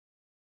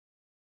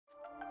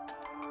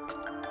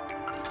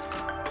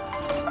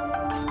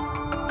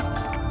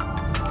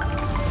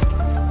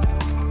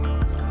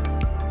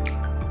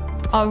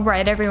All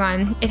right,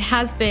 everyone. It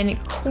has been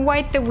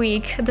quite the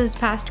week this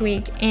past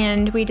week,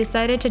 and we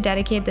decided to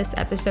dedicate this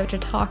episode to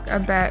talk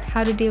about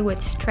how to deal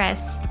with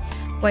stress,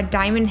 what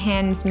diamond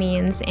hands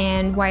means,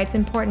 and why it's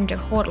important to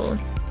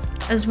hodl,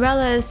 as well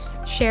as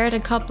shared a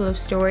couple of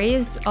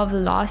stories of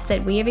loss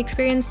that we have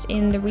experienced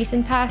in the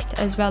recent past,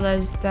 as well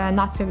as the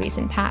not so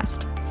recent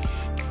past.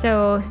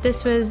 So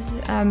this was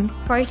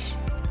quite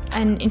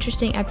an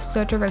interesting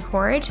episode to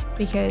record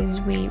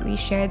because we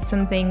shared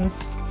some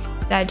things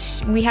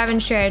that we haven't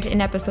shared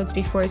in episodes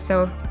before.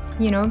 So,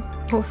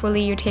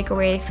 hopefully you take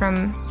away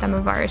from some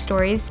of our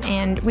stories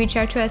and reach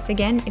out to us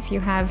again if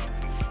you have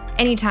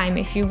any time,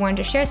 if you want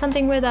to share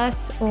something with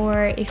us,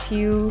 or if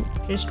you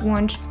just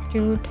want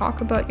to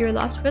talk about your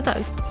loss with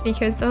us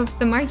because of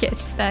the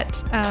market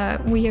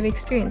that we have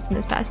experienced in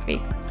this past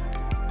week.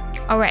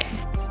 All right,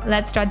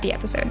 let's start the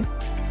episode.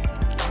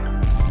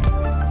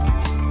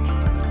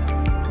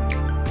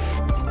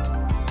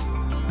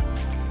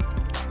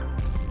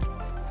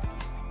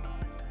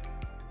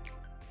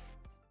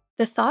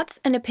 The thoughts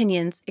and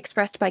opinions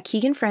expressed by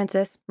Keegan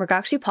Francis,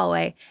 Mrugakshi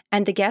Palway,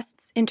 and the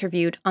guests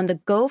interviewed on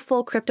the Go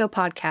Full Crypto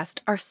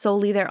podcast are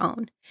solely their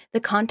own. The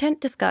content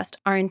discussed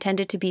are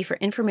intended to be for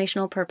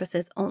informational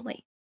purposes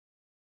only.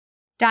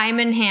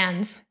 Diamond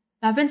hands.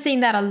 I've been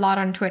seeing that a lot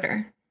on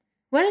Twitter.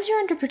 What is your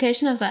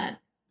interpretation of that?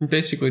 It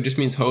basically just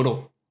means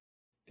hodl.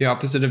 The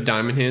opposite of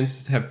diamond hands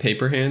is to have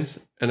paper hands,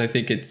 and I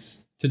think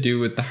it's to do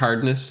with the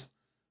hardness.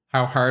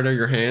 How hard are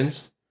your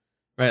hands?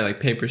 Right,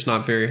 like paper's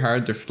not very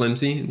hard, they're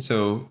flimsy, and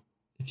so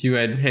if you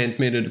had hands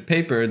made out of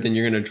paper, then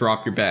you're going to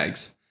drop your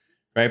bags,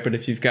 right? But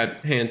if you've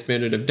got hands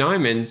made out of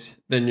diamonds,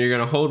 then you're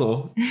going to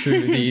hodl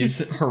through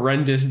these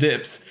horrendous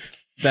dips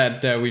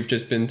that we've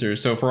just been through.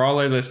 So for all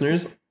our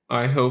listeners,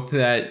 I hope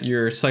that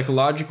you're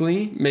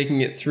psychologically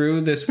making it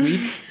through this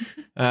week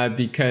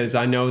because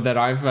I know that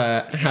I've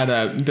had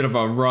a bit of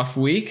a rough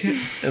week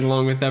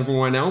along with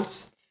everyone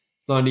else.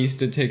 Not easy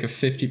to take a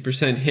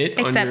 50% hit.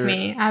 Except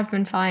me. I've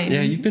been fine.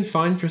 Yeah, you've been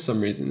fine for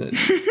some reason.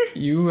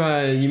 You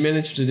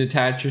managed to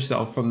detach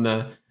yourself from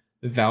the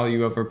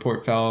value of our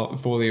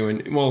portfolio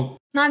and, well...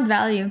 Not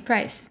value,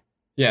 price.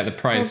 Yeah, the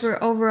price.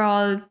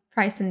 Overall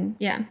price and,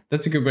 yeah.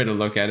 That's a good way to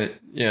look at it,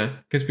 yeah.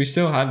 Because we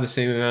still have the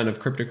same amount of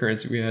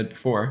cryptocurrency we had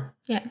before.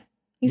 Yeah,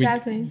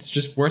 exactly. It's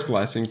just worth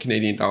less in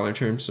Canadian dollar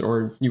terms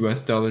or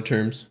US dollar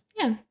terms.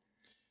 Yeah.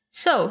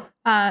 So,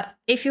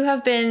 if you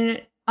have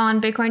been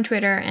on Bitcoin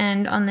Twitter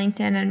and on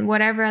LinkedIn and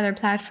whatever other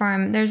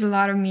platform, there's a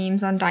lot of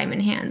memes on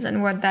diamond hands.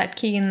 And what that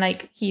Keegan,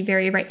 like he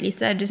very rightly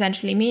said,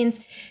 essentially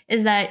means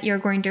is that you're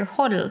going to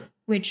hodl,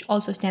 which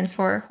also stands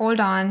for hold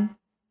on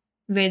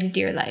with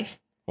dear life.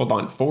 Hold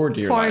on for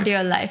dear life. For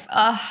dear life.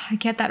 I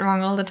get that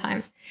wrong all the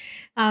time.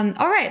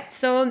 All right.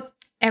 So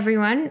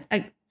everyone,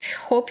 I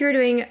hope you're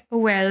doing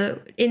well.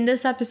 In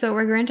this episode,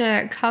 we're going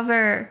to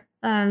cover,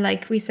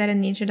 like we said in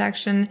the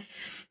introduction,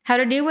 how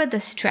to deal with the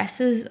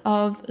stresses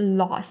of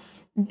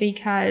loss,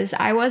 because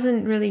I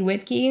wasn't really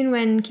with Keegan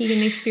when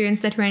Keegan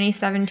experienced the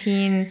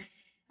 2017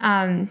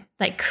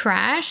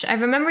 crash. I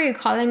remember you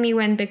calling me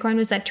when Bitcoin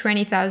was at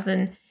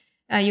 20,000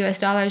 US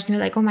dollars, and you're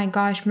like, oh my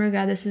gosh,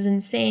 Murga, this is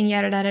insane,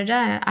 yada, da, da,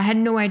 da. I had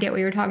no idea what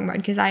you were talking about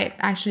because I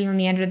actually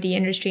only entered the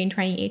industry in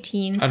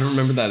 2018. I don't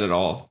remember that at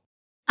all.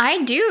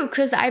 I do,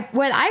 because I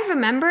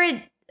remember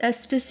it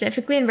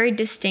specifically and very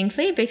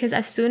distinctly, because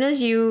as soon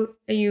as you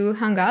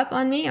hung up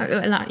on me,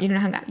 or not, you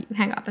didn't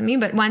hang up on me,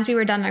 but once we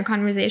were done our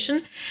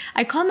conversation,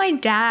 I called my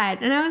dad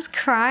and I was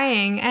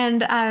crying,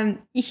 and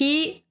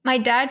my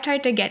dad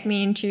tried to get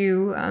me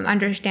into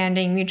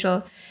understanding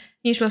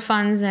mutual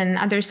funds and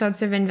other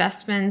sorts of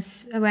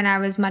investments when I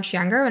was much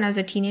younger, when I was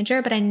a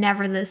teenager, but I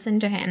never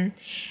listened to him.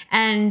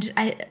 And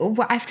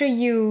after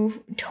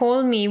you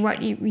told me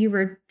what you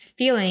were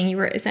feeling, you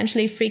were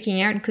essentially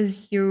freaking out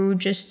because you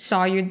just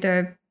saw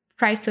the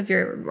price of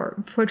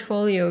your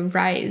portfolio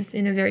rise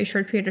in a very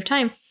short period of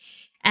time.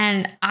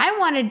 And I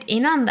wanted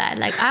in on that.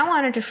 Like, I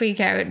wanted to freak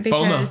out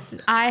because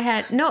FOMO.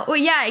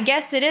 I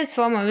guess it is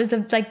FOMO. It was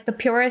the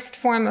purest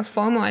form of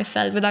FOMO I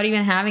felt without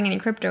even having any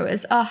crypto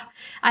is,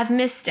 I've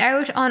missed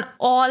out on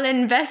all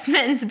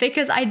investments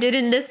because I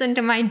didn't listen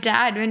to my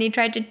dad when he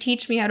tried to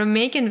teach me how to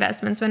make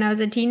investments when I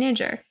was a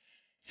teenager.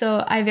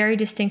 So I very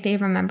distinctly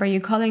remember you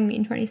calling me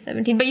in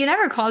 2017, but you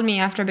never called me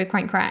after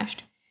Bitcoin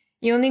crashed.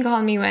 You only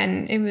called me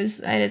when it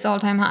was at its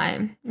all-time high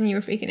and you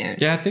were freaking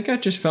out. Yeah, I think I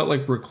just felt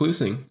like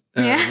reclusing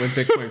when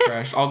Bitcoin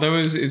crashed. Although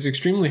it's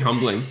extremely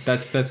humbling.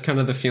 That's kind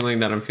of the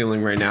feeling that I'm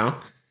feeling right now.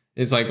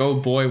 It's like, oh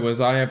boy, was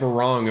I ever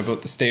wrong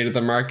about the state of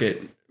the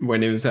market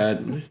when it was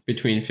at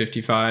between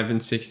 55 and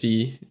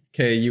 60K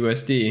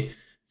USD.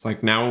 It's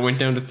like now it went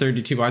down to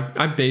 32.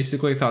 I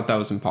basically thought that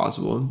was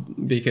impossible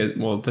because,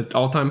 well, the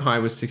all-time high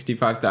was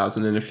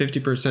 65,000 and a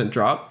 50%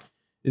 drop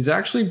is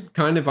actually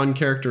kind of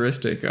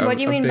uncharacteristic of, what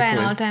do you mean Bitcoin. By an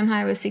all-time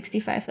high was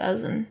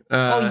 65,000?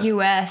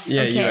 US.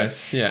 Yeah, okay.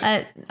 US,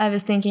 yeah. I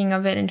was thinking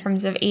of it in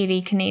terms of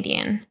 80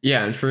 Canadian.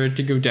 Yeah, and for it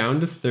to go down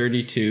to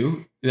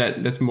 32,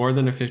 that's more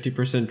than a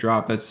 50%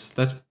 drop. That's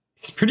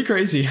pretty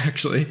crazy,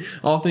 actually,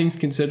 all things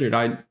considered.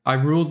 I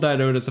ruled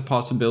that out as a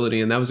possibility,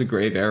 and that was a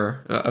grave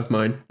error of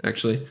mine,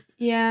 actually.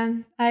 Yeah,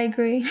 I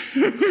agree.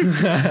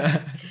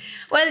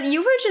 Well,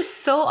 you were just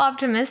so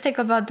optimistic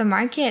about the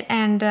market,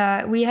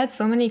 and we had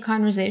so many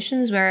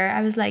conversations where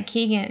I was like,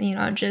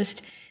 Keegan,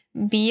 just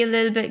be a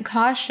little bit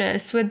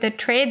cautious with the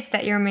trades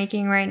that you're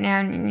making right now.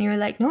 And you're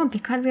like, no,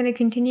 Bitcoin's going to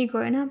continue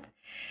going up.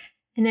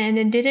 And then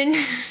it didn't.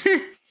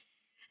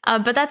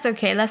 But that's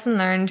okay. Lesson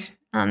learned.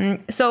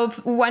 So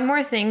one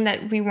more thing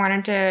that we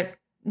wanted to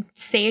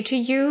say to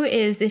you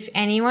is if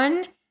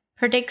anyone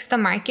predicts the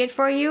market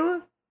for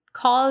you,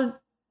 call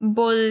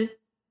bullshit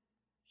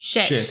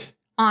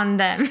on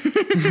them.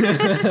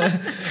 I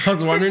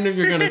was wondering if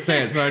you're going to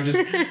say it, so I just...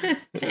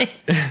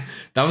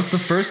 That was the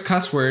first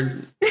cuss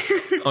word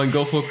on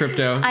Go Full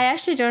Crypto. I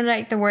actually don't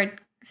like the word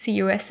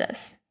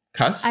cuss.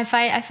 Cuss? I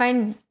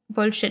find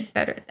bullshit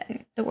better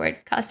than the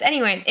word cuss.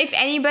 Anyway, if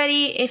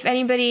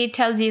anybody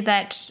tells you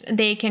that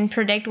they can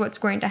predict what's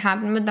going to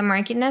happen with the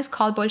market,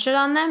 call bullshit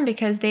on them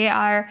because they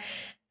are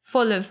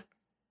full of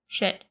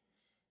shit.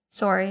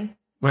 Sorry.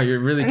 Wow, you're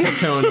really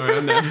tiptoeing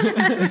around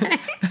that.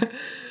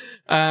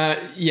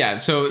 Yeah,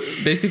 so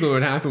basically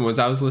what happened was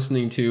I was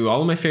listening to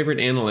all of my favorite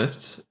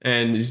analysts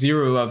and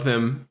 0 of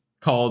them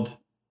called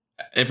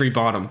every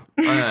bottom.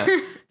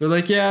 They're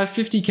like, yeah,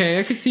 50K.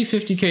 I could see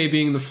 50K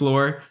being the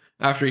floor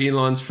after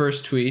Elon's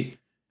first tweet.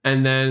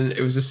 And then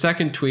it was a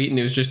second tweet and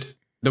it was just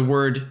the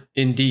word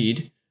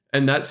indeed.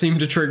 And that seemed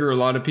to trigger a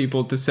lot of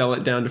people to sell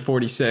it down to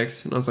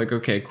 46. And I was like,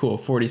 okay, cool,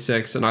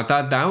 46. And I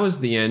thought that was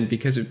the end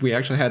because we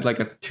actually had like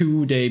a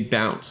 2-day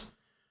bounce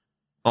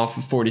off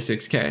of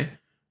 46K.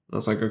 I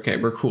was like, okay,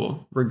 we're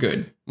cool. We're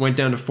good. Went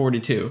down to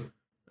 42.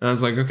 And I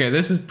was like, okay,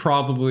 this is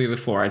probably the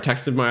floor. I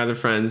texted my other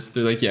friends.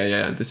 They're like,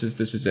 yeah, this is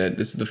it.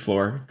 This is the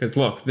floor. Because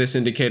look, this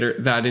indicator,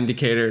 that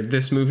indicator,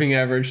 this moving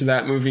average,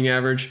 that moving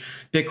average.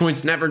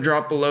 Bitcoin's never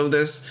dropped below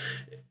this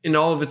in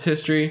all of its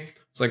history.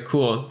 It's like,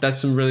 cool. That's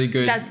some really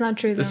good. That's not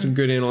true, That's though. some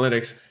good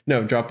analytics.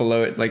 No, drop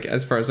below it. Like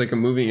as far as like a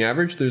moving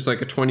average, there's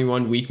like a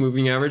 21-week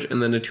moving average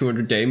and then a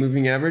 200-day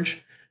moving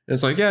average. And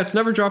it's like, yeah, it's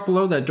never dropped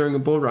below that during a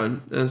bull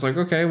run. And it's like,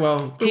 okay, well,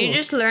 cool. Did you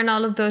just learn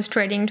all of those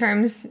trading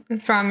terms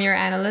from your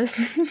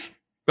analysts?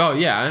 Oh,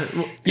 yeah.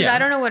 Because I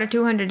don't know what a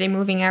 200-day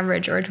moving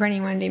average or a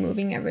 21-day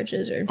moving average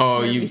is.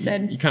 Or you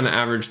said. You kind of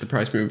average the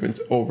price movements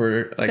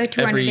over like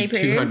every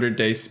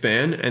 200-day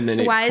span. And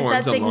then why is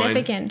that forms a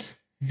significant?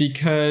 Line.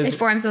 Because it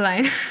forms a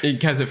line.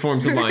 Because it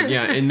forms a line,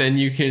 yeah. And then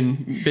you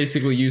can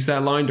basically use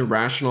that line to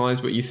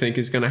rationalize what you think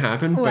is going to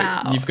happen.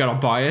 Wow. But you've got a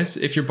bias.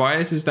 If your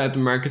bias is that the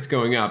market's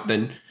going up,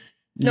 then...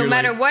 No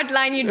matter what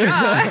line you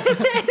draw,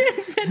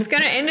 it's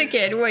going to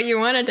indicate what you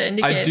want it to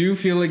indicate. I do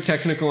feel like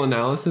technical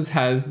analysis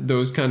has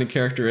those kind of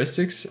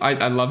characteristics.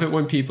 I love it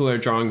when people are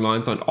drawing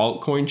lines on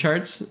altcoin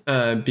charts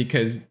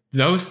because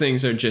those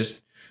things are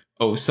just,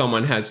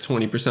 someone has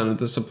 20% of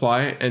the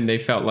supply and they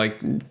felt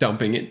like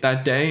dumping it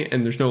that day.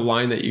 And there's no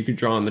line that you could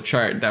draw on the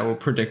chart that will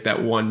predict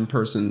that one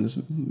person's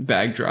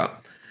bag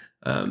drop.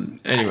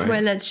 Anyway.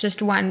 Well, it's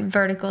just one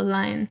vertical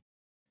line.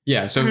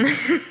 Yeah, so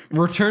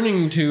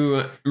returning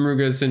to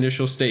Muruga's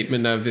initial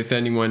statement of if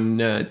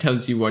anyone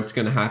tells you what's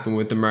going to happen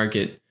with the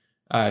market,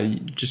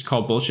 just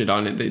call bullshit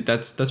on it.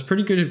 That's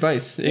pretty good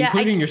advice,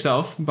 including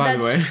yourself, by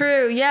the way. That's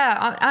true,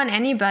 yeah, on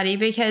anybody,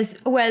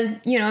 because, well,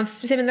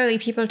 similarly,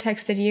 people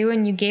texted you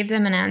and you gave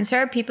them an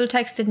answer. People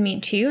texted me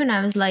too, and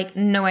I was like,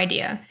 no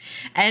idea.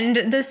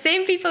 And the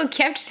same people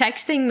kept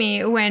texting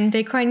me when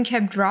Bitcoin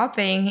kept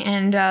dropping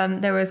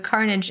and there was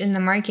carnage in the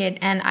market,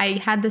 and I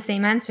had the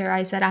same answer.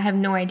 I said, I have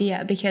no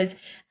idea, because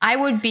I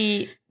would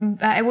be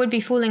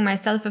fooling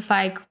myself if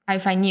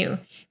I knew,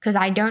 because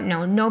I don't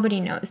know. Nobody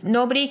knows.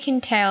 Nobody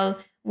can tell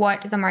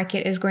what the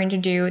market is going to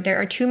do. There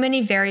are too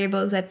many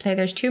variables at play.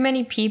 There's too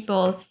many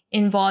people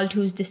involved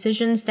whose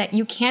decisions that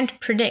you can't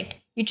predict.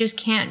 You just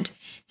can't.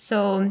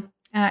 So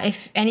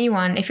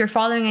if you're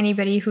following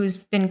anybody who's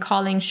been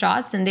calling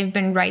shots and they've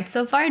been right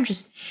so far,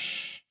 just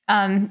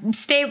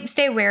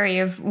stay wary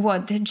of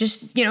what.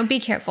 Just be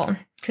careful.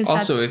 Because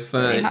also, that's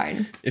really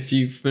hard. If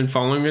you've been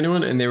following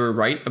anyone and they were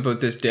right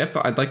about this dip,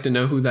 I'd like to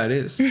know who that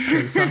is.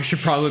 Because I should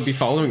probably be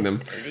following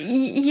them.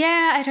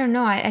 Yeah, I don't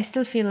know. I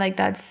still feel like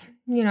that's,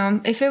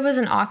 if it was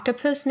an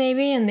octopus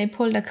maybe and they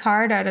pulled a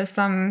card out of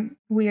some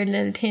weird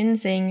little tin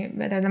saying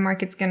whether the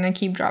market's going to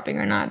keep dropping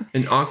or not.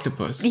 An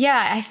octopus?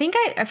 Yeah, I think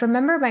I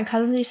remember my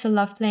cousins used to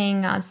love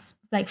playing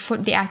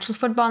the actual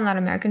football, not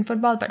American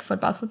football, but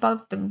football,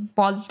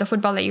 the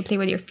football that you play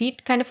with your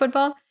feet kind of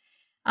football.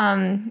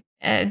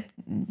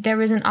 There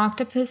was an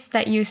octopus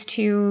that used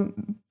to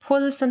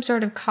pull some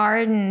sort of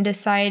card and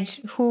decide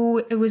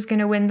who was going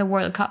to win the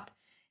World Cup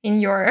in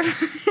Europe.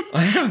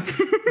 I have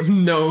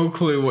no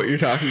clue what you're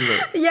talking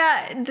about.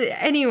 Yeah.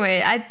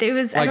 Anyway, it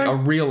was like a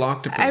real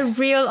octopus. A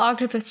real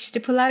octopus used to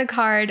pull out a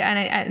card,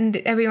 and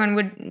everyone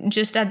would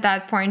just at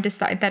that point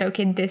decide that,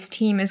 okay, this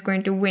team is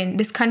going to win.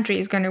 This country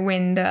is going to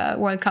win the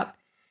World Cup.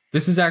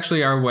 This is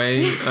actually our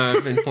way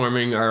of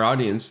informing our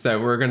audience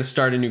that we're going to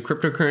start a new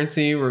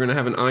cryptocurrency. We're going to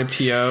have an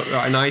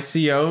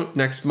ICO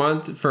next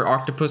month for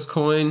Octopus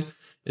Coin.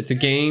 It's a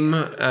game.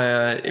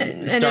 And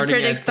it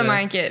predicts the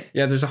market.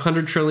 Yeah, there's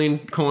 100 trillion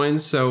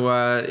coins, so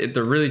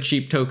they're really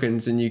cheap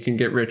tokens, and you can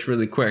get rich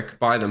really quick.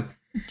 Buy them.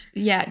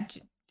 Yeah,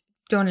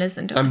 don't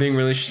listen to us. I'm being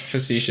really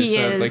facetious. He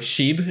is. Like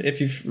Sheeb, if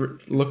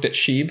you've looked at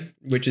Sheeb,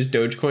 which is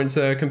Dogecoin's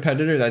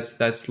competitor,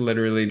 that's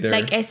literally their...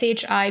 Like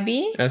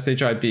SHIB?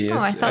 SHIB. Oh,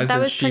 I thought that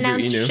was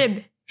pronounced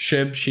Shib.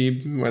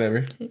 Sheeb,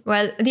 whatever.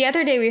 Well, the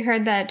other day we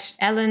heard that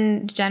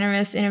Ellen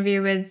DeGeneres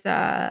interview with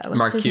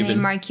Mark his Cuban.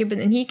 name? Mark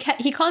Cuban, and he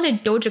called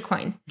it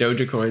Dogecoin.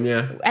 Dogecoin,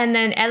 yeah. And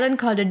then Ellen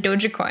called it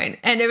Dogecoin,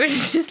 and it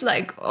was just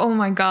like, oh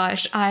my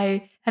gosh,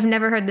 I have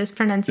never heard this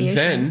pronunciation.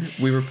 Then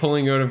we were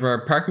pulling out of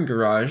our parking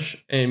garage,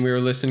 and we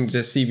were listening to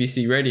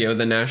CBC Radio,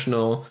 the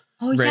national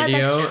radio.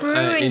 Yeah, that's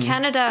true, in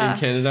Canada. In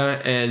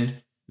Canada, and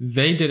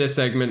they did a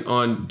segment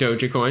on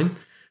Dogecoin.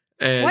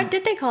 And what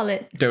did they call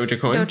it?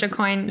 Dogecoin.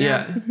 Dogecoin.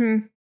 Yeah. Mm-hmm.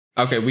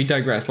 Okay, we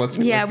digress. Let's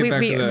get back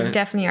to the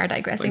definitely are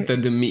digressing.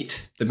 Like the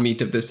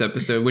meat of this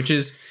episode, which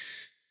is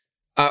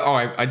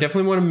I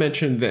definitely want to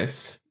mention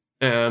this.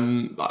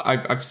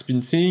 I've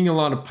been seeing a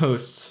lot of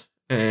posts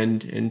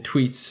and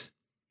tweets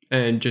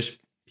and just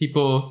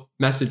people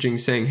messaging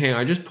saying, "Hey,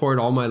 I just poured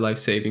all my life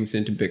savings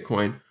into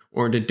Bitcoin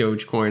or into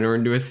Dogecoin or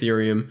into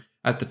Ethereum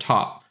at the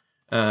top,"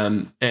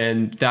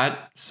 and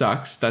that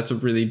sucks. That's a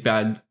really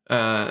bad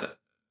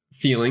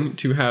feeling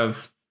to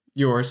have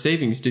your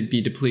savings to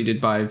be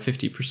depleted by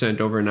 50%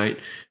 overnight.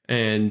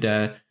 And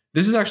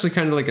this is actually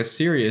kind of like a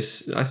serious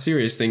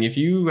thing. If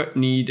you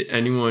need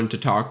anyone to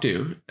talk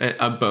to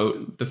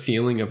about the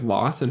feeling of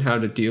loss and how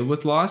to deal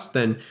with loss,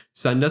 then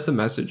send us a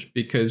message,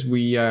 because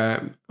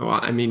we're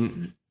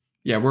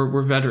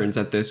veterans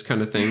at this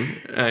kind of thing.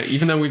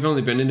 Even though we've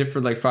only been in it for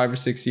like 5 or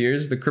 6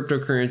 years, the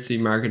cryptocurrency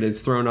market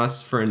has thrown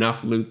us for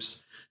enough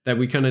loops that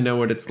we kind of know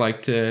what it's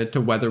like to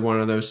weather one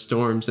of those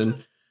storms.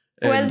 And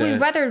we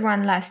weathered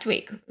one last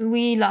week.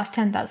 We lost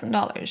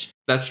 $10,000.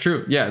 That's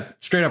true. Yeah,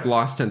 straight up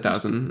lost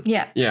 10,000.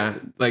 Yeah. Yeah,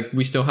 like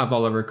we still have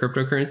all of our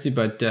cryptocurrency,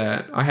 but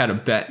I had a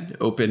bet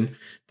open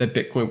that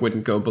Bitcoin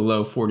wouldn't go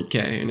below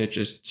 40K, and it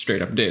just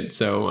straight up did.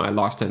 So I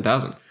lost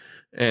 10,000,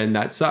 and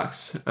that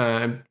sucks.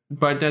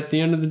 But at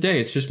the end of the day,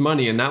 it's just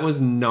money, and that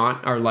was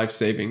not our life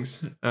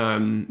savings.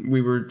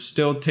 We were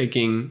still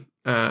taking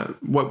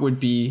what would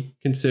be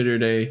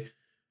considered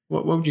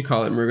what would you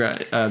call it,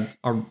 Muruga?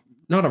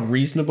 Not a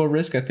reasonable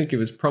risk. I think it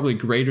was probably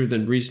greater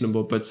than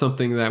reasonable, but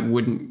something that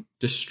wouldn't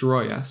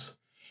destroy us.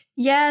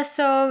 Yeah,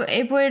 so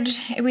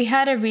we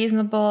had a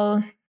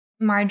reasonable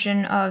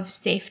margin of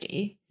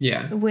safety.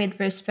 Yeah. With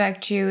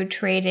respect to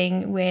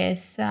trading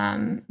with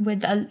a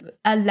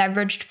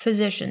leveraged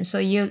position. So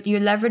you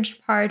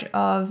leveraged part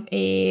of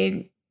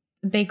a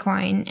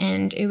Bitcoin,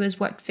 and it was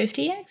what,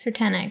 50x or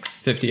 10x?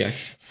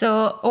 50x.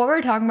 So what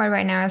we're talking about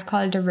right now is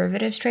called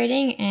derivatives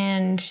trading,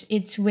 and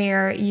it's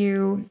where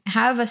you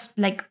have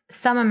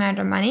some amount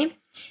of money.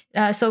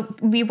 So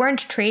we weren't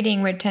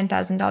trading with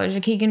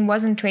 $10,000. Keegan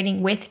wasn't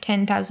trading with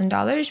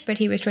 $10,000, but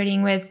he was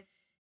trading with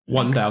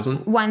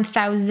 1,000.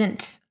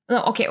 1,000th.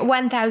 Okay,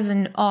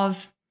 1,000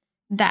 of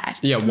that.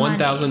 Yeah,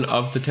 1,000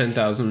 of the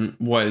 10,000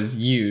 was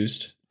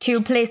used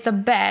to place a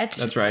bet.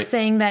 That's right.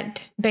 Saying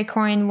that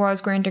Bitcoin was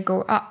going to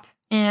go up.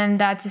 And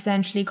that's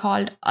essentially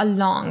called a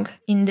long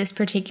in this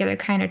particular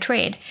kind of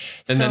trade.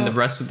 And then the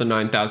rest of the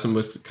 9,000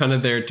 was kind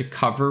of there to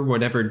cover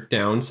whatever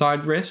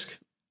downside risk.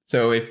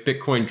 So if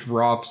Bitcoin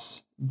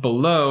drops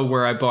below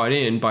where I bought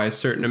in by a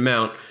certain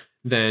amount,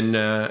 then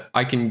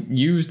I can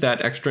use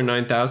that extra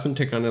 9,000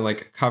 to kind of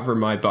like cover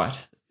my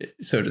butt,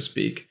 so to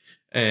speak.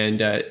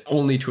 And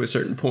only to a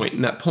certain point.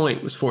 And that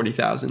point was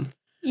 40,000.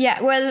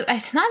 Yeah, well,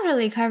 it's not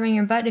really covering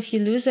your butt if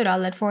you lose it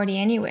all at 40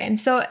 anyway.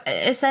 So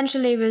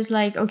essentially it was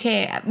like,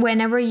 okay,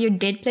 whenever you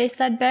did place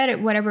that bet,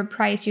 at whatever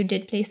price you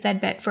did place that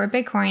bet for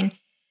Bitcoin,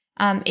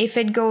 if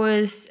it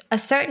goes a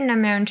certain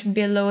amount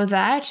below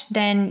that,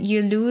 then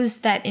you lose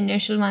that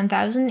initial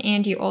 1,000,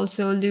 and you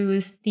also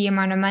lose the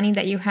amount of money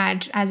that you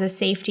had as a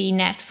safety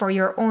net for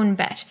your own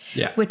bet,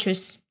 which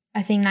was,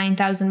 I think,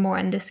 9,000 more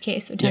in this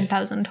case, so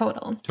 10,000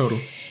 total.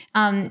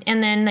 And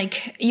then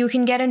like you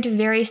can get into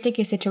very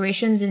sticky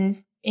situations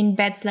in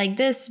bets like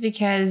this,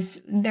 because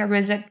there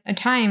was a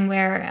time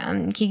where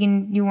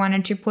Keegan, you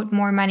wanted to put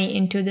more money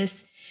into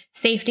this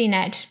safety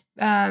net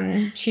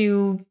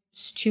to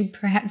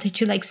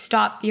like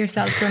stop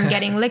yourself from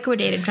getting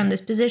liquidated from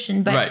this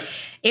position. But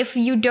if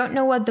you don't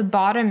know what the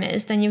bottom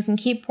is, then you can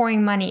keep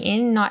pouring money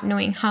in, not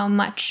knowing how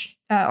much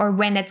or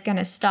when it's going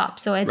to stop.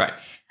 So it's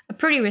a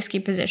pretty risky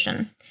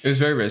position. It was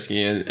very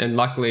risky, and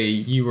luckily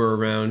you were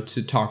around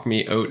to talk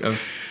me out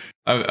of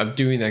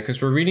doing that,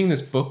 because we're reading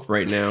this book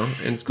right now,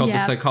 and it's called The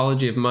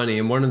Psychology of Money,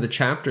 and one of the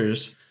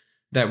chapters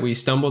that we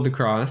stumbled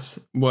across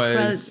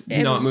was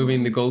not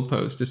moving the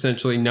goalpost,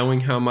 essentially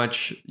knowing how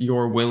much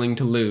you're willing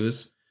to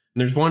lose.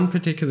 And there's one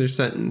particular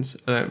sentence,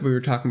 we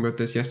were talking about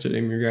this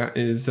yesterday, Muruga,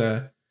 is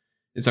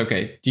it's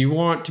okay, do you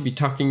want to be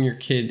tucking your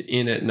kid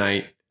in at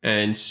night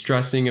and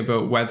stressing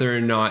about whether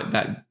or not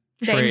that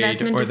trade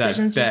or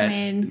that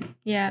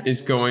bet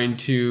is going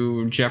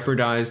to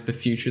jeopardize the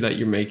future that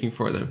you're making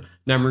for them?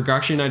 Now,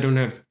 Murugakshi and I don't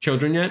have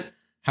children yet.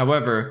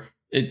 However,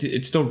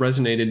 it still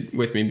resonated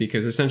with me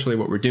because essentially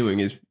what we're doing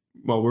is,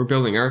 well, we're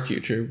building our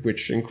future,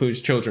 which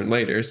includes children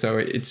later. So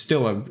it's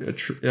still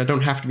I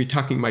don't have to be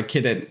tucking my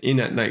kid in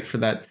at night for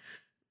that.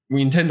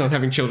 We intend on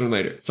having children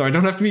later. So I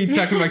don't have to be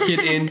tucking my kid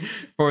in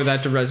for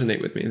that to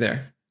resonate with me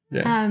there.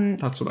 Yeah,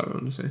 that's what I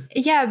wanted to say.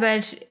 Yeah,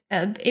 but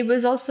it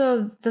was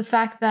also the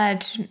fact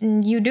that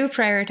you do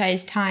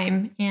prioritize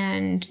time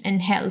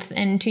and health,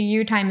 and to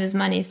you, time is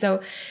money.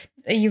 So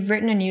you've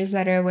written a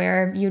newsletter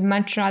where you'd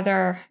much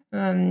rather,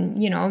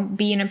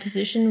 be in a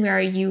position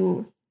where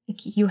you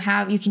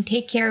can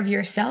take care of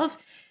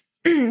yourself,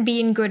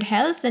 be in good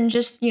health, and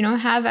just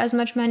have as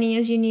much money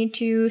as you need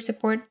to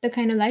support the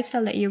kind of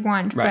lifestyle that you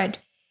want. Right. But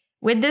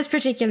with this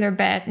particular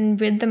bet and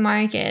with the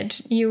market,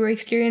 you were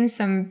experiencing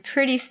some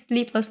pretty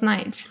sleepless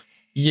nights.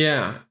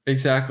 Yeah,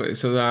 exactly.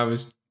 So I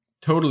was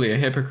totally a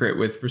hypocrite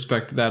with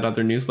respect to that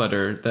other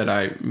newsletter that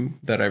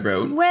I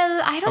wrote.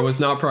 Well, I was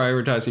not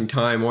prioritizing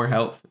time or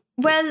health.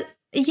 Well,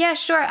 yeah,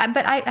 sure.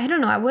 But I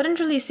don't know. I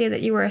wouldn't really say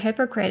that you were a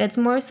hypocrite. It's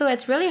more so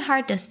it's really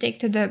hard to stick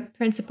to the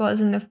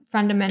principles and the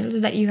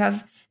fundamentals that you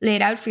have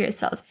laid out for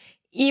yourself.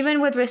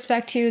 Even with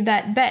respect to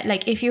that bet,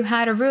 like if you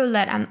had a rule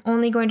that I'm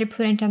only going to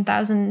put in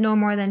 10,000, no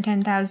more than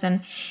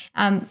 10,000,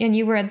 and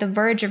you were at the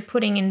verge of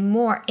putting in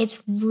more,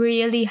 it's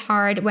really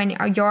hard when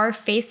you're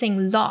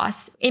facing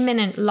loss,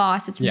 imminent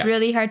loss. It's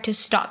really hard to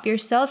stop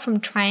yourself from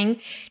trying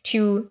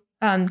to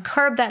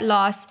curb that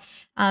loss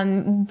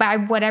by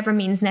whatever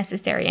means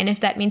necessary. And if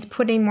that means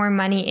putting more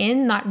money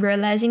in, not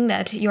realizing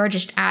that you're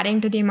just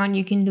adding to the amount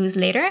you can lose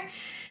later,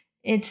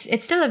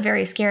 it's still a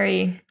very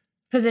scary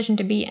position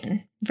to be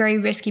in, very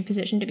risky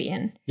position to be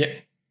in. Yeah,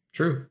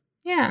 true.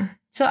 Yeah.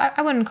 So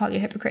I wouldn't call you a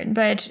hypocrite,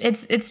 but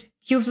it's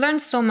you've learned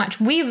so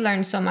much. We've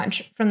learned so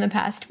much from the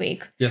past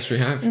week. Yes, we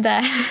have.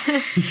 That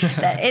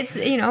it's,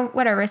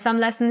 whatever. Some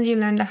lessons you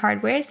learn the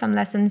hard way. Some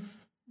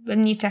lessons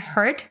need to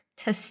hurt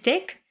to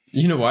stick.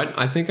 You know what?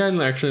 I think I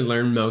actually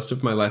learned most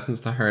of my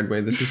lessons the hard way.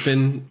 This has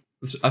been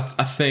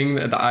a thing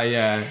that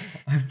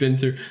I've been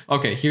through.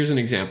 Okay, here's an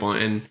example.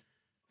 And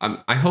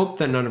I hope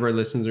that none of our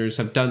listeners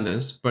have done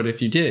this, but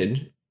if you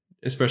did,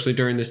 especially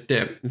during this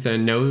dip,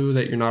 then know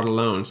that you're not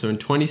alone. So in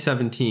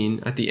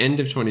 2017, at the end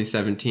of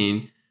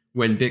 2017,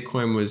 when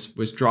Bitcoin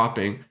was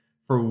dropping,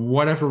 for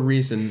whatever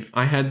reason,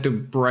 I had the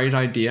bright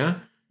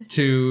idea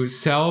to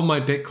sell my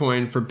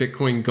Bitcoin for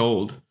Bitcoin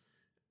Gold,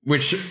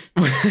 which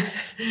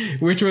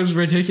was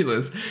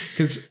ridiculous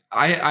because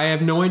I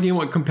have no idea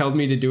what compelled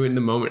me to do it in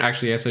the moment.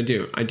 Actually, yes, I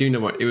do. I do know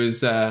what. It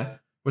was,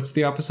 what's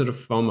the opposite of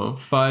FOMO?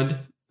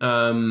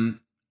 FUD.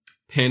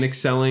 Panic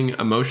selling,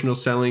 emotional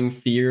selling,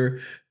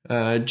 fear,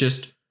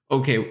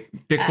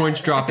 Bitcoin's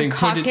dropping. It's a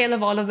cocktail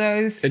of all of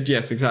those.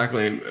 Yes,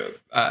 exactly.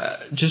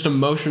 Just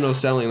emotional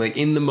selling. Like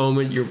in the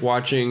moment, you're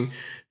watching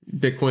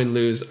Bitcoin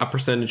lose a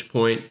percentage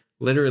point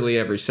literally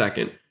every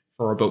second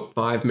for about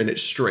 5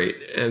 minutes straight.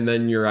 And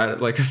then you're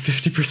at like a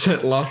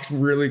 50% loss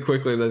really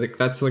quickly. I think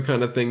that's the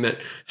kind of thing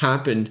that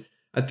happened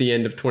at the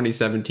end of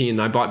 2017.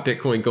 I bought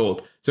Bitcoin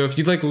Gold. So if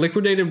you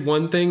liquidated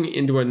one thing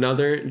into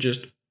another,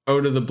 just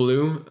out of the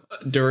blue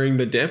during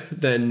the dip,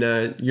 then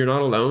you're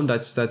not alone.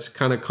 That's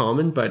kind of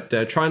common, but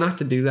try not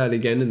to do that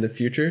again in the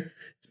future.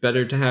 It's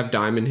better to have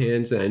diamond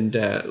hands and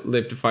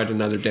live to fight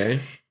another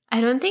day.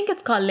 I don't think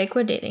it's called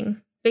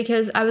liquidating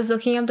because I was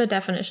looking up the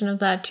definition of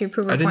that to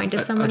prove a point to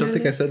someone. I don't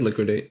think I said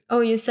liquidate.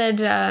 Oh, you said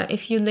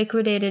if you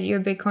liquidated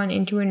your Bitcoin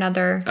into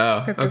another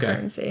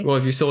cryptocurrency. Okay. Well,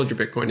 if you sold your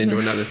Bitcoin into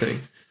another thing.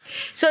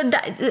 So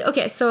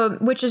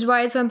which is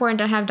why it's so important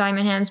to have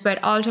diamond hands,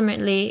 but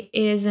ultimately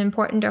it is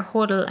important to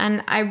hodl.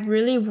 And I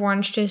really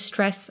want to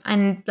stress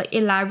and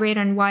elaborate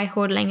on why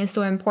hodling is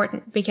so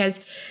important,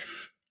 because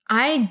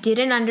I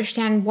didn't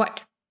understand what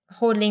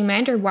hodling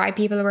meant or why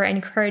people were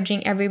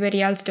encouraging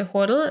everybody else to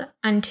hodl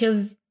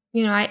until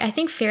I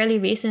think fairly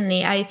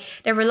recently.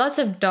 There were lots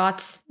of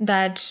dots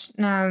that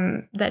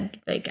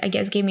I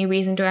guess gave me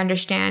reason to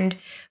understand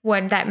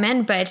what that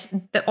meant, but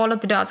all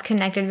of the dots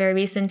connected very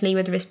recently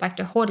with respect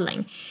to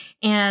hodling.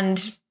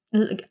 And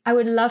I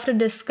would love to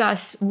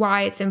discuss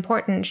why it's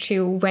important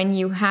to, when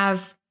you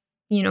have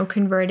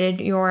converted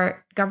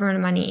your government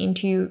money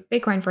into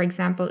Bitcoin, for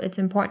example, it's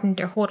important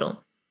to hodl.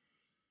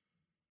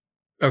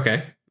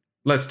 Okay,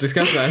 let's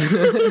discuss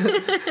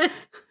that.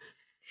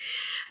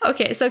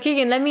 Okay, so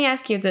Keegan, let me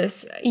ask you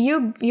this.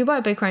 You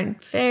bought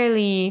Bitcoin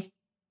fairly,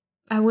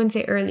 I wouldn't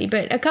say early,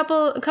 but a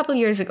couple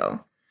years ago.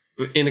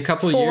 In a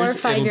couple of years,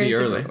 it'll be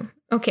early. Ago.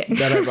 Okay.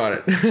 That I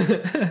bought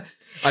it.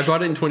 I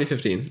bought it in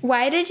 2015.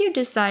 Why did you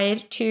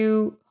decide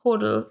to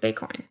hodl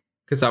Bitcoin?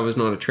 Because I was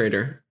not a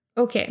trader.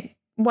 Okay.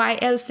 Why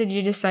else did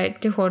you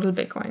decide to hodl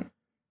Bitcoin?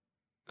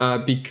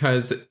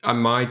 Because on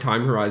my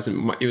time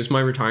horizon, it was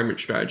my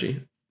retirement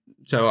strategy.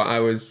 So I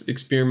was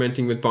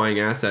experimenting with buying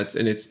assets,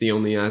 and it's the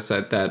only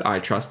asset that I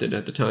trusted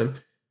at the time.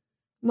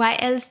 Why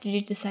else did you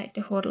decide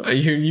to hodl?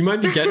 You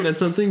might be getting at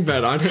something,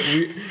 but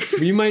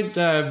we might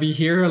be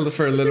here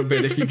for a little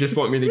bit if you just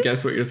want me to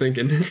guess what you're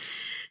thinking.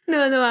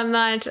 No, I'm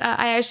not.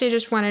 I actually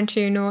just wanted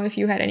to know if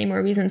you had any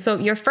more reasons. So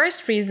your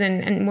first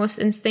reason and most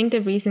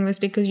instinctive reason was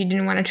because you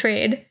didn't want to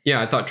trade.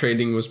 Yeah, I thought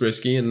trading was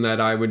risky and that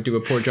I would do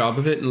a poor job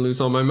of it and lose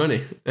all my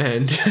money.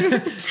 And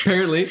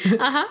apparently,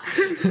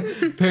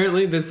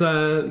 apparently this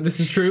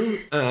is true.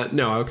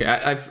 No, okay,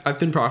 I've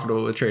been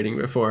profitable with trading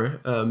before.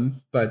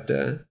 But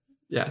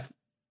yeah,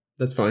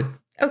 that's fine.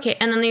 Okay,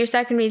 and then your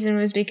second reason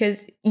was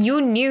because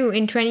you knew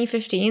in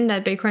 2015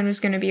 that Bitcoin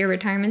was going to be a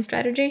retirement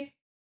strategy.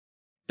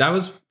 That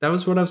was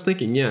what I was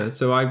thinking. Yeah,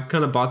 so I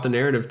kind of bought the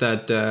narrative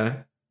that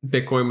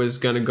Bitcoin was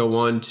going to go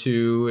on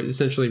to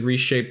essentially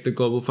reshape the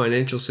global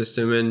financial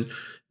system, and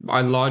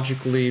I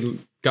logically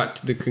got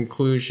to the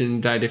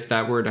conclusion that if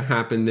that were to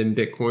happen, then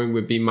Bitcoin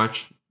would be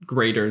much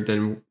greater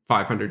than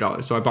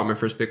 $500. So I bought my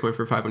first Bitcoin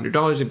for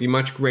 $500. It'd be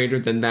much greater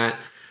than that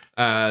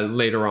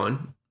later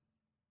on.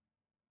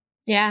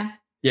 Yeah.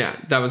 Yeah,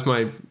 that was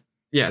my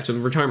so the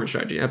retirement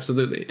strategy,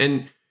 absolutely.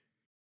 And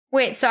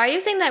wait, so are you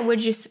saying that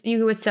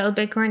you would sell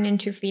Bitcoin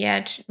into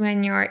fiat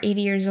when you're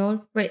 80 years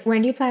old? Wait,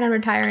 when do you plan on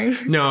retiring?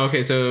 No,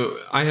 okay, so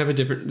I have a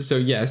different. So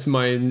yes,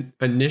 my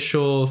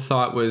initial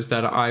thought was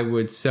that I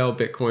would sell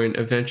Bitcoin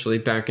eventually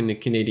back into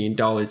Canadian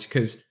dollars,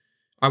 because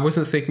I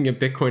wasn't thinking of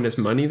Bitcoin as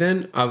money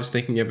then. I was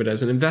thinking of it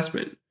as an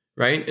investment,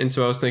 right? And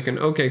so I was thinking,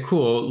 okay,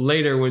 cool.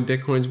 Later, when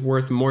Bitcoin's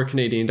worth more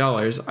Canadian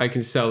dollars, I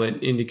can sell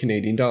it into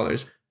Canadian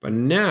dollars. But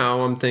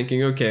now I'm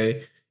thinking,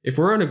 okay, if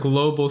we're on a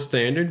global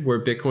standard where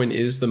Bitcoin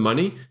is the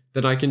money,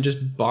 then I can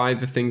just buy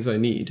the things I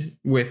need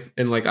with,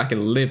 and like I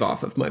can live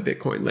off of my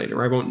Bitcoin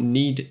later. I won't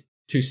need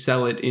to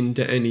sell it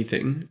into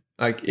anything.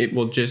 Like it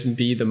will just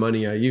be the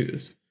money I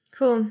use.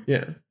 Cool.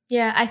 Yeah.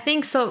 Yeah, I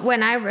think so.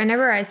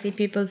 Whenever I see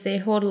people say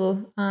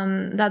hodl,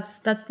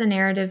 that's the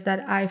narrative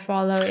that I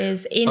follow.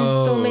 Is in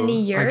so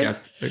many years.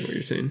 I get what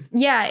you're saying.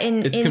 Yeah,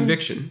 it's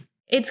conviction.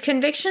 It's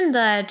conviction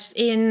that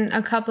in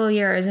a couple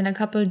years, in a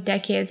couple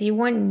decades, you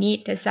won't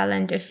need to sell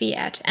into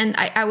fiat. And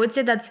I would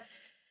say that's,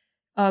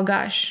 oh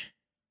gosh,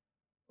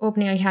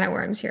 opening a can of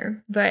worms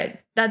here. But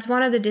that's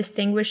one of the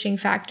distinguishing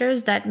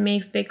factors that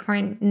makes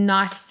Bitcoin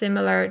not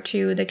similar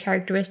to the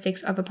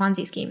characteristics of a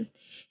Ponzi scheme,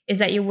 is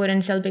that you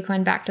wouldn't sell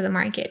Bitcoin back to the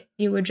market.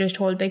 You would just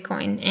hold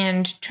Bitcoin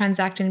and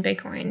transact in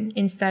Bitcoin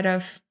instead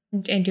of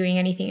doing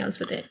anything else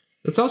with it.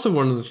 That's also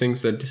one of the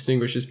things that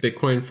distinguishes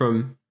Bitcoin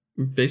from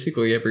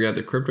basically every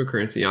other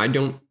cryptocurrency. I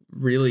don't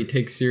really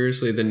take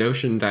seriously the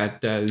notion that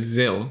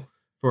ZIL,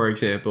 for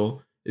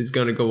example, is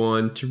going to go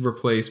on to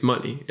replace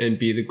money and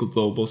be the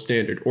global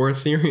standard, or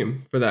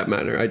Ethereum for that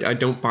matter. I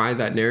don't buy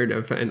that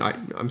narrative, and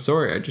I'm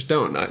sorry, I just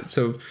don't.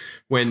 So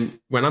when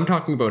I'm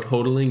talking about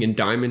hodling and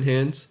diamond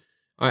hands,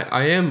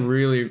 I am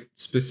really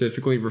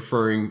specifically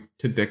referring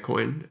to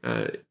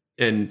Bitcoin,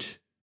 and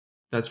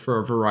that's for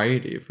a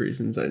variety of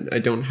reasons. I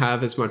don't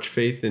have as much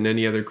faith in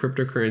any other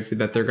cryptocurrency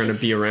that they're going to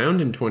be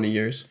around in 20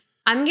 years.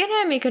 I'm going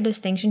to make a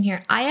distinction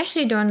here. I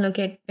actually don't look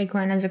at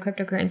Bitcoin as a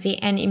cryptocurrency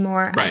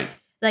anymore. Right.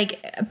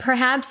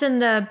 Perhaps in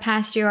the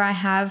past year, I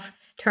have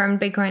termed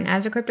Bitcoin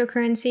as a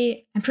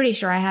cryptocurrency. I'm pretty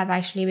sure I have,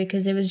 actually,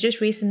 because it was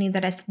just recently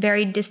that I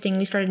very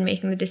distinctly started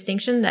making the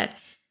distinction that,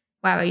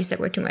 wow, I used that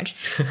word too much,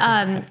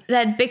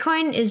 that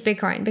Bitcoin is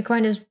Bitcoin.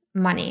 Bitcoin is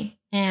money.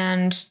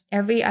 And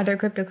every other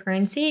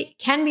cryptocurrency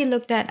can be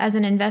looked at as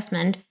an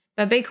investment.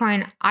 But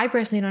Bitcoin, I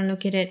personally don't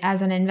look at it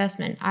as an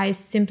investment. I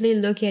simply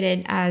look at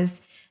it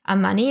as a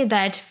money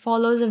that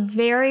follows a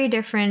very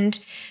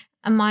different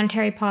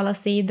monetary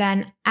policy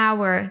than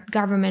our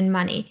government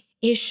money.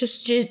 It's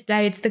just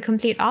it's the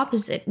complete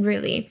opposite,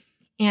 really.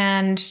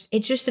 And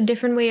it's just a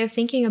different way of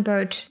thinking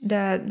about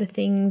the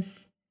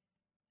things.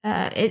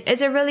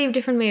 It's a really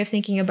different way of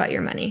thinking about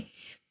your money.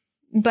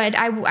 But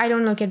I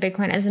don't look at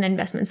Bitcoin as an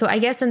investment. So I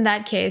guess in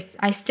that case,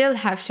 I still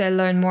have to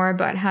learn more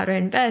about how to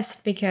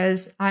invest,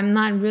 because I'm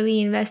not really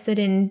invested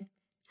in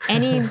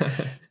any.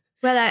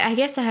 Well, I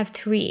guess I have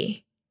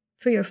three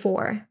or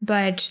four,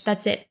 but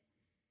that's it.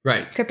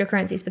 Right.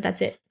 Cryptocurrencies, but that's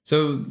it.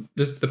 So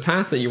the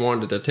path that you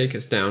wanted to take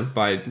us down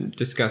by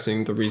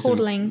discussing the reason.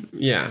 Hodling.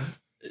 Yeah.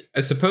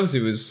 I suppose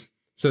it was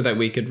so that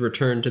we could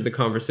return to the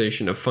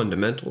conversation of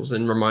fundamentals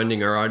and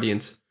reminding our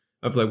audience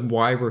of like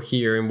why we're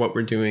here and what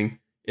we're doing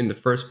in the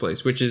first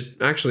place, which is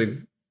actually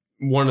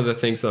one of the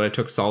things that I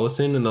took solace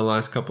in the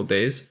last couple of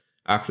days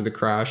after the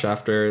crash,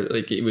 after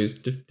like it was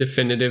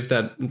definitive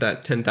that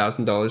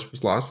 $10,000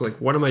 was lost. Like,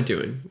 what am I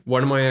doing?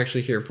 What am I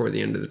actually here for at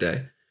the end of the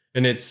day?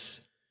 And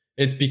it's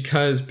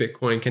because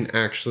Bitcoin can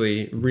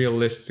actually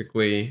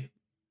realistically,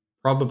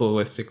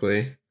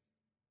 probabilistically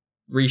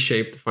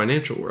reshape the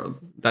financial world.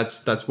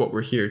 That's what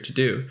we're here to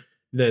do.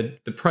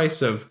 The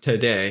price of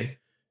today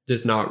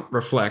does not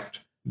reflect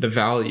the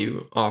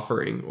value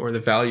offering or the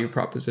value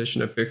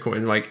proposition of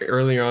Bitcoin. Like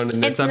earlier on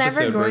in this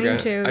episode,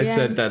 I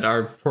said that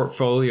our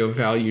portfolio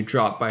value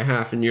dropped by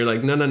half, and you're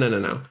like,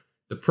 no.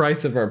 The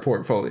price of our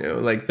portfolio,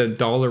 like the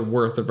dollar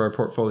worth of our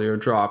portfolio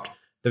dropped.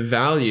 The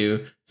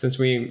value, since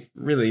we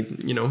really,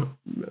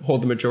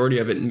 hold the majority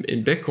of it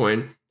in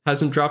Bitcoin,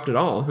 hasn't dropped at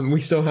all. And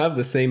we still have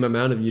the same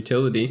amount of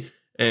utility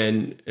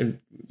and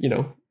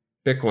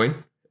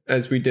Bitcoin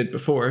as we did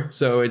before.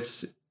 So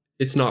it's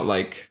not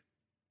like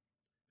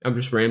I'm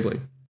just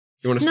rambling.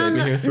 You want to save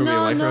me here? Throw me a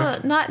life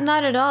raft?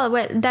 Not at all.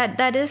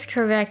 That is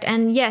correct.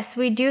 And yes,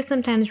 we do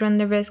sometimes run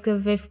the risk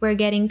of if we're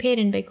getting paid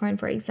in Bitcoin,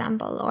 for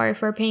example, or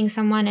if we're paying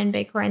someone in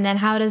Bitcoin, then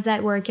how does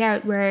that work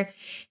out where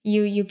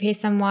you pay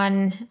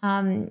someone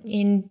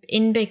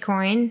in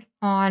Bitcoin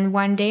on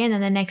one day and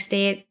then the next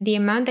day the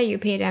amount that you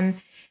paid them,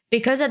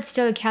 because that's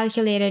still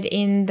calculated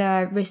in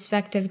the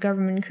respective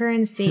government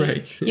currency,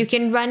 Right. you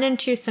can run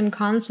into some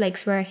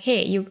conflicts where,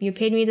 hey, you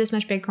paid me this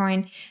much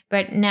Bitcoin,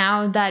 but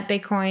now that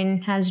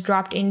Bitcoin has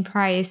dropped in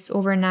price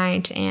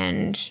overnight,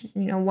 and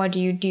what do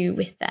you do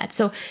with that?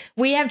 So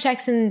we have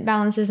checks and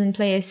balances in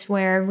place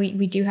where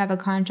we do have a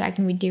contract,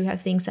 and we do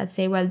have things that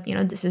say, well,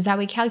 this is how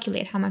we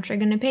calculate how much we're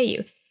going to pay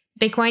you.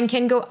 Bitcoin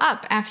can go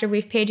up after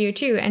we've paid you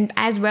too, and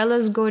as well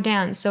as go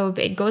down. So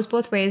it goes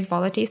both ways.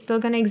 Volatility is still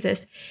going to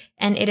exist,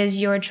 and it is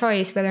your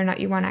choice whether or not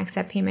you want to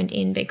accept payment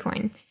in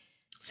Bitcoin.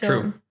 So,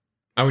 true.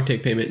 I would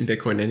take payment in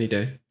Bitcoin any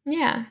day.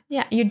 Yeah,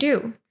 you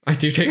do. I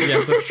do take.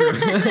 Yes, that's true.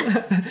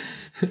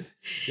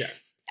 Yeah.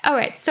 All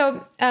right.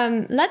 So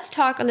let's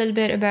talk a little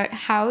bit about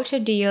how to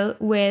deal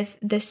with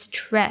the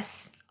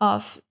stress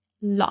of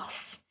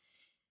loss.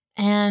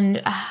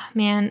 And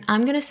man,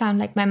 I'm gonna sound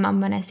like my mom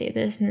when I say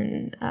this,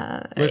 and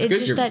it's good.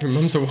 Just that your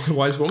mom's a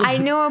wise woman. I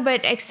know,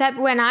 but except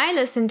when I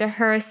listen to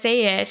her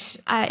say it,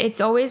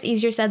 it's always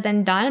easier said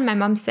than done. And my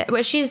mom said,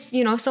 well, she's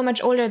so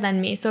much older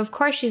than me, so of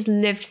course she's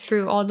lived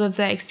through all of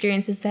the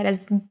experiences that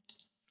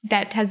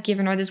has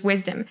given her this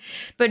wisdom.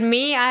 But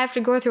me, I have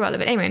to go through all of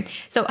it anyway.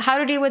 So how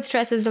to deal with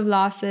stresses of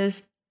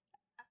losses?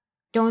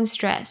 Don't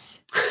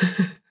stress.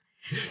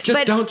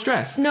 But don't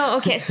stress. No,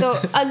 okay. So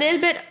a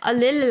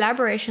little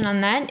elaboration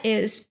on that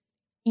is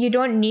you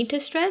don't need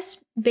to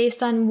stress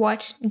based on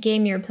what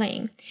game you're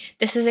playing.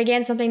 This is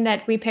again something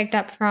that we picked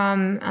up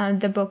from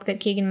the book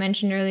that Keegan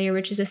mentioned earlier,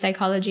 which is The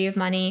Psychology of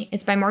Money.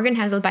 It's by Morgan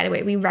Housel, by the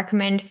way. We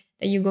recommend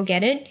that you go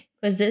get it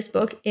because this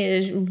book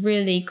is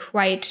really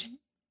quite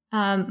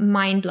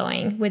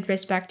mind-blowing with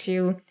respect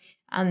to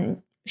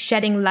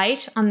shedding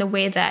light on the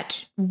way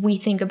that we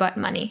think about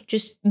money.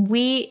 Just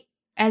we,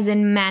 as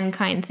in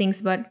mankind, thinks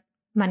about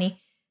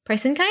money.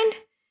 Person kind?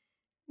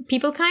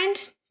 People kind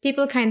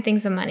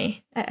thinks of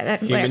money.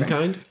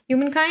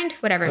 Humankind?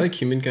 Whatever. I like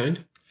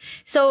humankind.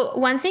 So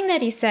one thing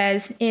that he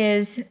says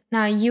is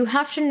you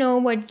have to know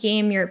what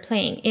game you're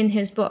playing in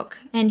his book.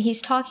 And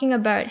he's talking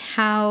about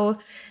how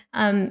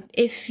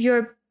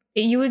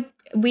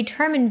we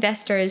term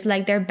investors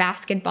like they're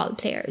basketball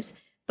players.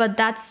 But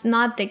that's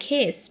not the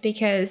case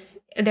because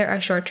there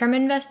are short-term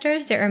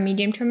investors, there are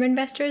medium-term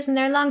investors, and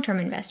there are long-term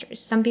investors.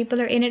 Some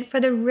people are in it for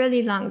the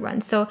really long run.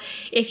 So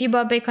if you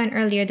bought Bitcoin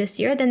earlier this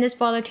year, then this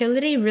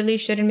volatility really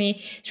shouldn't be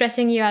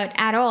stressing you out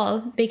at all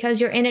because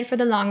you're in it for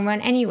the long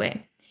run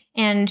anyway.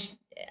 And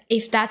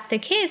if that's the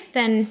case,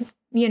 then,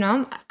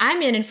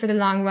 I'm in it for the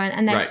long run.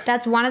 And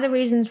that's one of the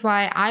reasons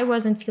why I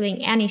wasn't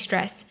feeling any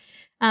stress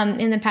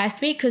in the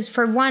past week. Because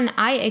for one,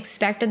 I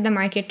expected the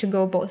market to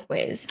go both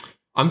ways.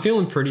 I'm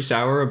feeling pretty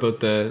sour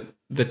about the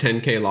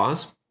 10K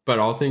loss, but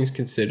all things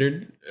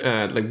considered,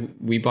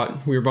 we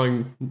were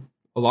buying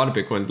a lot of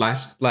Bitcoin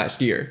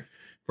last year,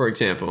 for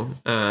example,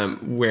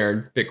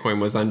 where Bitcoin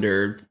was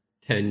under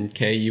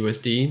 10K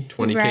USD,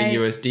 20K right.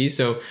 USD.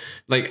 So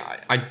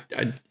I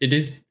it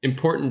is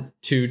important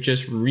to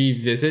just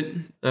revisit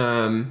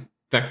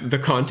the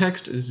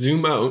context,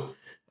 zoom out,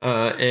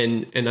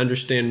 and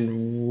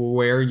understand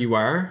where you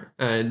are.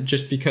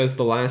 Just because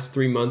the last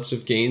 3 months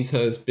of gains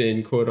has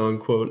been quote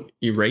unquote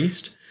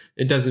erased,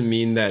 it doesn't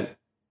mean that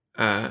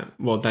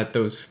that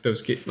those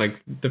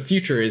the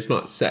future is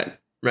not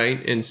set,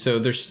 right? And so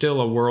there's still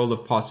a world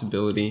of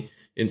possibility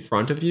in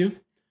front of you.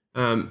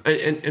 And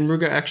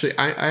Ruga, actually,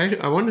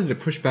 I wanted to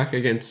push back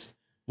against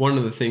one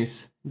of the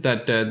things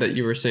that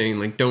you were saying,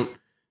 like don't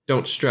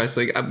stress.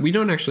 Like we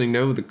don't actually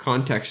know the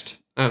context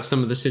of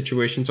some of the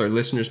situations our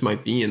listeners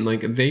might be in.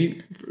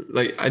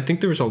 I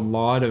think there was a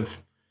lot of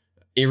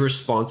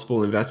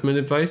irresponsible investment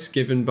advice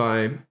given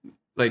by,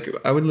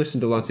 I would listen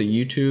to lots of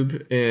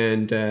YouTube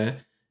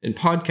and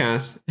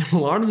podcasts. A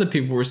lot of the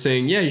people were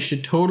saying, yeah, you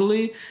should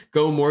totally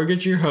go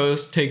mortgage your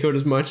house, take out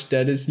as much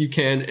debt as you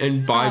can,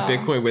 and buy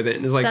Bitcoin with it.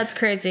 And it's like, that's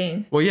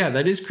crazy. Well, yeah,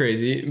 that is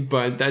crazy,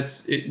 but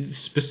that's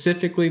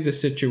specifically the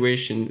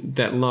situation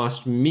that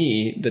lost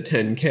me the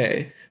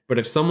 10K. But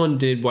if someone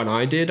did what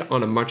I did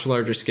on a much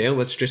larger scale,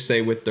 let's just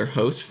say with their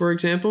house, for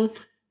example,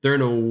 they're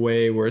in a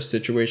way worse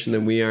situation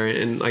than we are.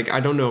 And I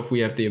don't know if we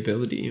have the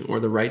ability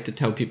or the right to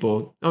tell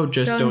people, oh,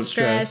 just don't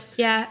stress.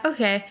 Yeah.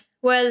 Okay.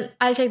 Well,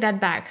 I'll take that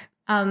back.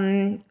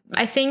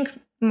 I think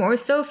more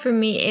so for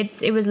me,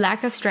 it was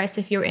lack of stress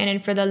if you're in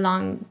it for the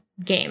long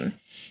game.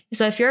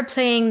 So if you're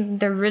playing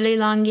the really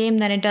long game,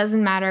 then it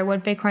doesn't matter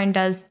what Bitcoin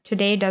does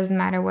today, doesn't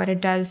matter what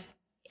it does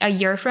a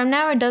year from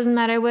now, it doesn't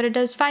matter what it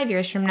does 5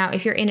 years from now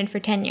if you're in it for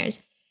 10 years.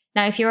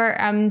 Now, if you're,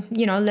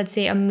 let's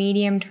say a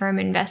medium-term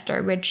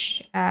investor,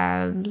 which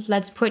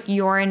let's put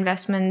your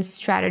investment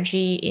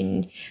strategy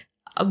in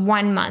a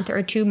 1 month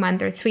or 2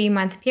 month or 3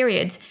 month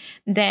periods,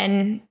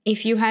 then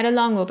if you had a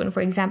long open,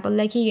 for example,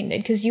 like Keegan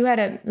did, because you had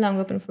a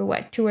long open for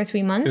what, 2 or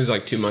 3 months? It was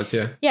like 2 months,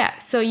 yeah. Yeah,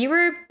 so you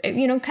were,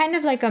 kind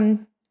of like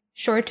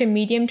short to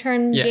medium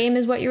term game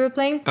is what you were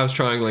playing? I was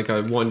trying like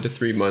a 1 to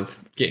 3 month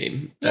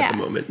game at the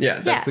moment.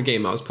 Yeah, that's the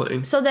game I was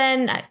playing. So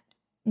then,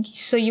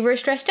 so you were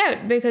stressed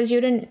out because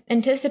you didn't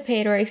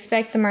anticipate or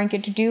expect the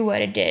market to do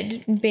what it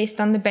did based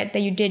on the bet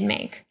that you did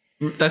make.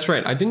 That's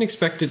right. I didn't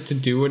expect it to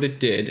do what it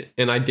did,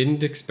 and I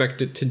didn't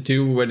expect it to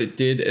do what it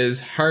did as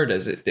hard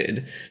as it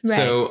did. Right.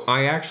 So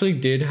I actually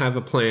did have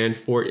a plan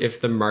for if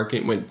the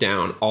market went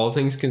down. All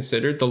things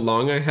considered, the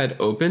long I had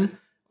open,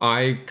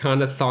 I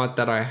kind of thought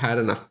that I had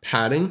enough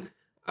padding.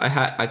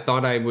 I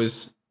thought I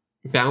was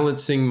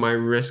balancing my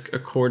risk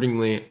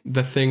accordingly.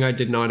 The thing I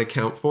did not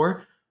account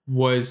for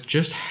was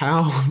just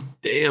how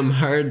damn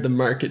hard the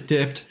market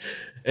dipped,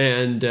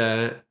 and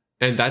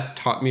that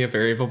taught me a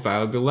very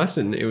valuable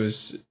lesson. It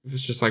was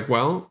just like,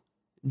 well,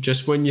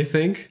 just when you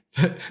think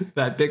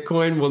that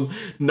Bitcoin will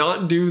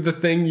not do the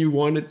thing you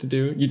want it to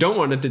do, you don't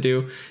want it to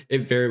do,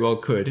 it very well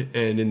could.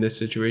 And in this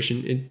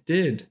situation, it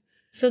did.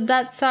 So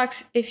that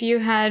sucks if you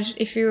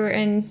were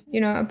in,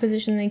 a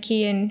position like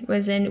Keegan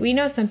was in. We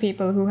know some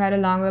people who had a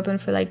long open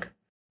for like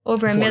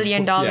over $1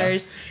 million. Yeah,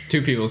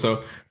 2 people.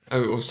 So I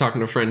was talking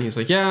to a friend. He's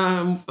like,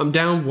 yeah, I'm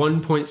down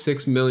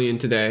 1.6 million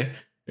today.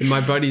 And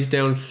my buddy's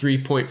down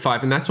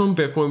 3.5, and that's when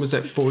Bitcoin was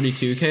at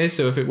 42K.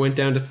 So if it went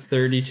down to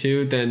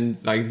 32, then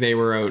like they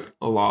were out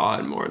a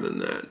lot more than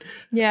that.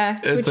 Yeah,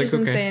 it's which like, is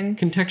insane.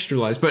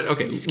 Contextualize, but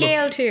okay.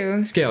 Scale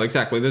too. Scale,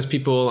 exactly. Those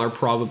people are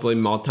probably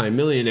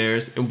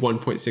multi-millionaires, and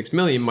 1.6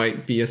 million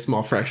might be a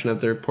small fraction of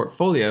their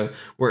portfolio.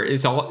 Where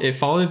if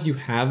all of you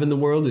have in the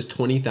world is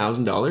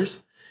 $20,000,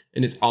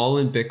 and it's all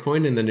in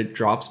Bitcoin, and then it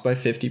drops by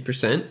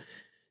 50%.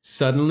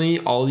 Suddenly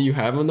all you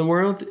have in the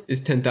world is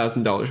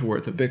 $10,000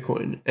 worth of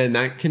Bitcoin. And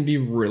that can be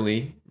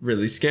really,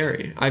 really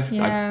scary. I've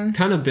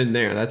kind of been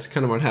there. That's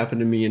kind of what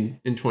happened to me in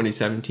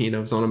 2017. I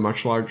was on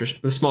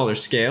a smaller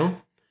scale.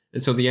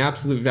 And so the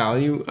absolute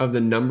value of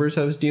the numbers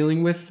I was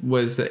dealing with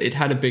was that it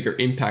had a bigger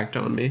impact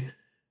on me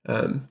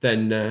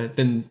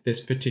than this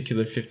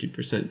particular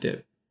 50%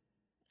 dip.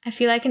 I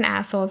feel like an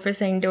asshole for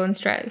saying don't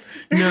stress.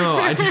 No,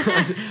 I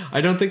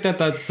don't think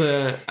that's.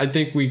 I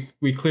think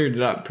we cleared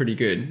it up pretty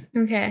good.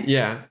 Okay.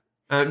 Yeah,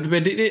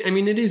 but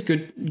it is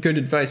good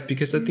advice,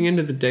 because at the end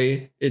of the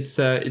day, it's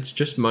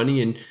just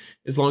money, and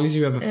as long as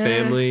you have a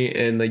family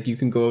and like you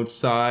can go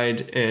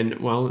outside, and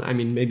well, I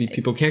mean, maybe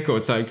people can't go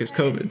outside because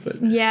COVID,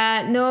 but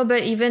yeah, no,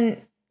 but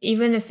even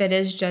if it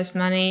is just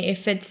money,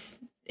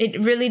 it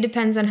really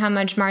depends on how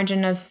much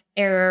margin of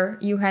error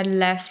you had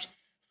left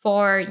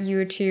for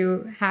you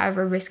to have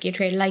a risky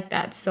trade like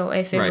that. So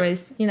if it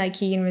was, like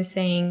Keegan was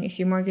saying, if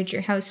you mortgage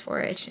your house for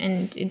it,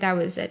 and that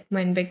was it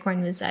when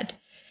Bitcoin was at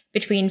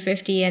between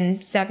 50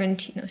 and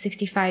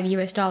 65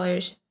 US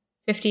dollars,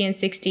 50 and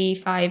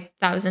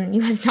 65,000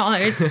 US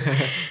dollars,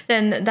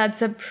 then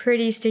that's a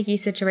pretty sticky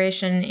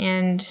situation,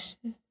 and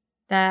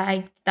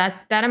that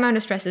amount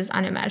of stress is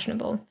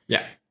unimaginable.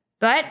 Yeah.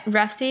 But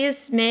rough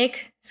seas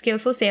make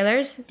skillful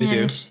sailors,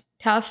 and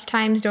tough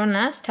times don't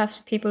last.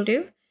 Tough people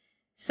do.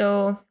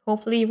 So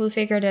hopefully you will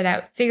figure it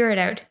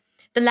out.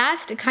 The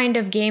last kind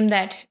of game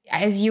that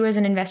as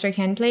an investor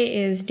can play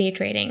is day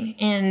trading.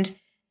 And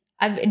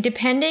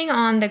depending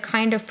on the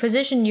kind of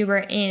position you were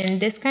in,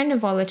 this kind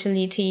of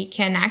volatility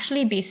can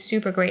actually be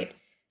super great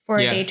for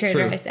a day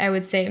trader, I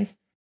would say.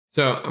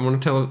 So I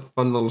want to tell a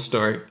fun little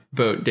story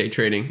about day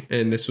trading.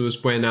 And this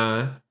was when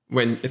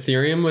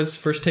Ethereum was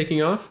first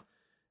taking off.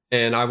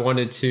 And I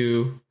wanted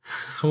to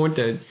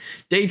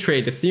day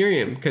trade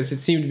Ethereum because it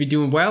seemed to be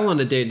doing well on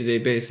a day-to-day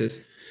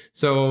basis.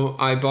 So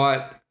I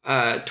bought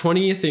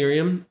 20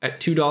 Ethereum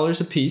at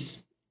 $2 a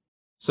piece.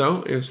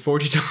 So it was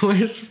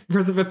 $40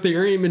 worth of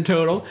Ethereum in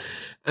total.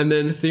 And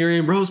then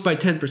Ethereum rose by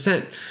 10%.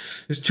 It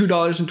was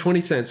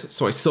 $2.20.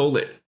 So I sold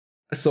it.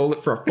 I sold it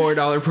for a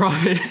 $4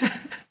 profit.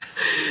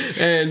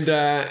 and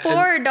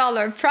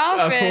 $4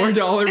 profit. A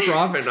 $4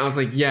 profit. And I was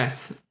like,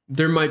 yes.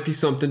 There might be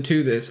something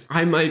to this.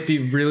 I might be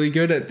really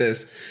good at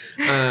this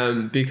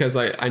because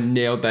I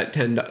nailed that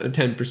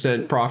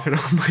 10% profit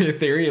on my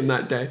Ethereum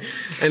that day.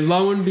 And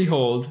lo and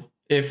behold,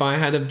 if I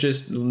had have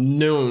just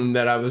known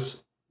that I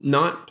was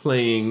not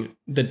playing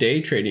the day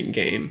trading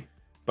game,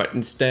 but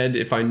instead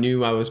if I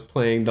knew I was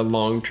playing the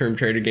long-term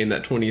trader game,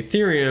 that 20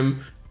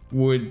 Ethereum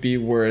would be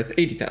worth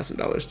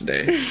 $80,000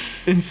 today.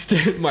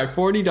 Instead, my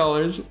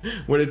 $40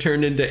 would have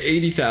turned into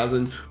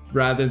 $80,000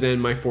 rather than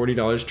my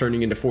 $40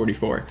 turning into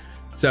 $44,000.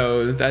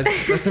 So that's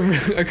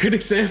a good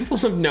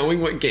example of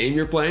knowing what game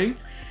you're playing,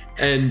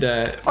 and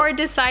or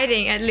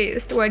deciding at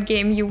least what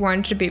game you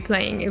want to be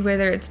playing,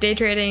 whether it's day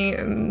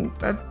trading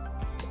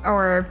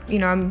or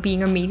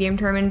being a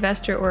medium-term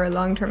investor or a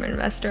long-term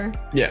investor.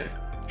 Yeah.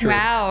 True.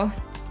 Wow.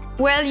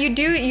 Well,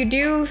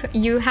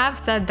 you have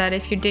said that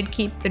if you did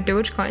keep the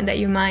Dogecoin that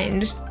you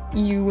mined,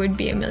 you would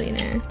be a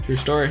millionaire. True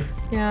story.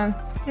 Yeah.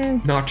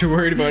 Not too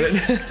worried about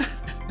it.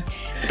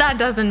 That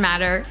doesn't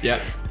matter.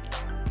 Yep.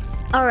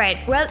 All right.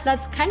 Well,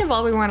 that's kind of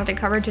all we wanted to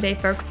cover today,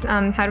 folks.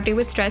 How to deal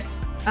with stress.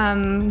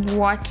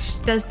 What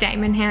does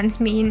diamond hands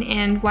mean,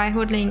 and why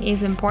hodling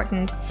is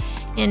important.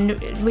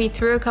 And we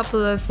threw a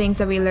couple of things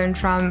that we learned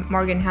from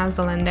Morgan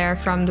Housel in there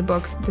from the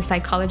books The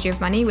Psychology of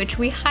Money, which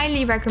we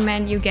highly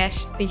recommend you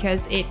get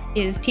because it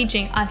is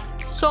teaching us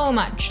so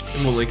much.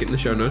 And we'll link it in the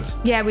show notes.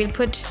 Yeah, we'll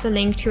put the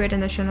link to it in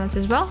the show notes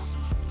as well.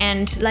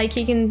 And like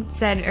Keegan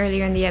said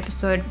earlier in the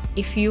episode,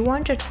 if you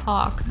want to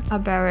talk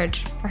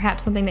about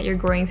perhaps something that you're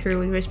going through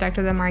with respect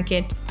to the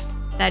market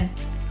that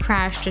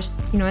crashed just,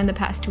 in the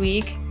past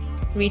week,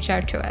 reach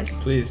out to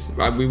us. Please.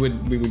 We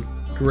would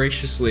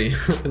graciously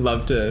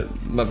love to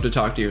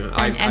talk to you.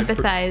 And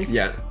empathize.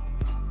 Yeah.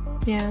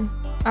 Yeah.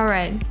 All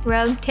right.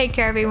 Well, take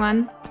care,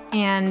 everyone,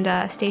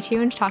 and stay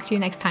tuned. Talk to you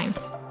next time.